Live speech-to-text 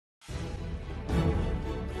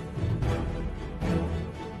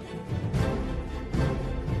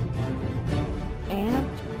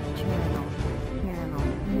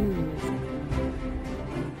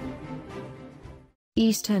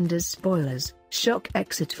EastEnders spoilers, shock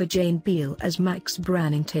exit for Jane Beale as Max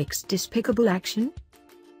Branning takes despicable action?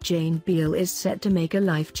 Jane Beale is set to make a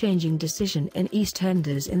life-changing decision in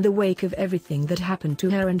EastEnders in the wake of everything that happened to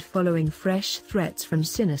her and following fresh threats from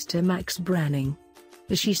sinister Max Branning.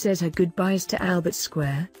 As she says her goodbyes to Albert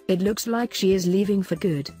Square, it looks like she is leaving for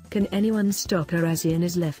good. Can anyone stop her as Ian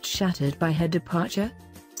is left shattered by her departure?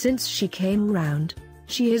 Since she came round,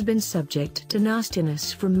 she has been subject to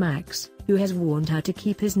nastiness from Max, who has warned her to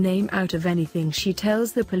keep his name out of anything she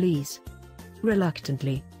tells the police.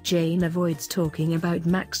 Reluctantly, Jane avoids talking about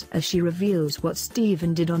Max as she reveals what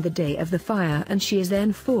Stephen did on the day of the fire, and she is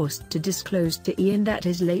then forced to disclose to Ian that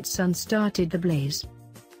his late son started the blaze.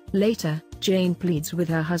 Later, Jane pleads with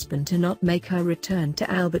her husband to not make her return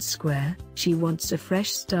to Albert Square. She wants a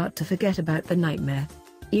fresh start to forget about the nightmare.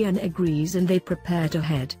 Ian agrees and they prepare to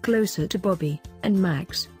head closer to Bobby, and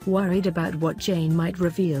Max, worried about what Jane might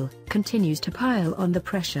reveal, continues to pile on the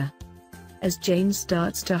pressure. As Jane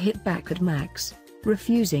starts to hit back at Max,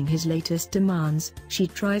 refusing his latest demands, she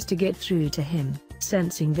tries to get through to him,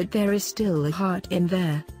 sensing that there is still a heart in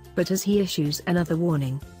there, but as he issues another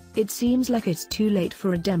warning, it seems like it's too late for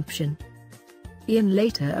redemption. Ian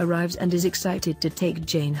later arrives and is excited to take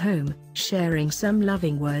Jane home, sharing some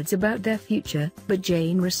loving words about their future, but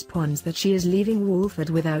Jane responds that she is leaving Walford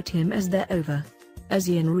without him as they're over. As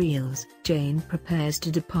Ian reels, Jane prepares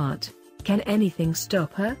to depart. Can anything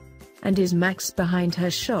stop her? And is Max behind her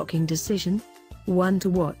shocking decision? One to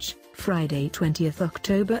watch, Friday 20th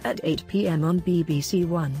October at 8 p.m. on BBC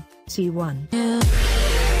One, C1.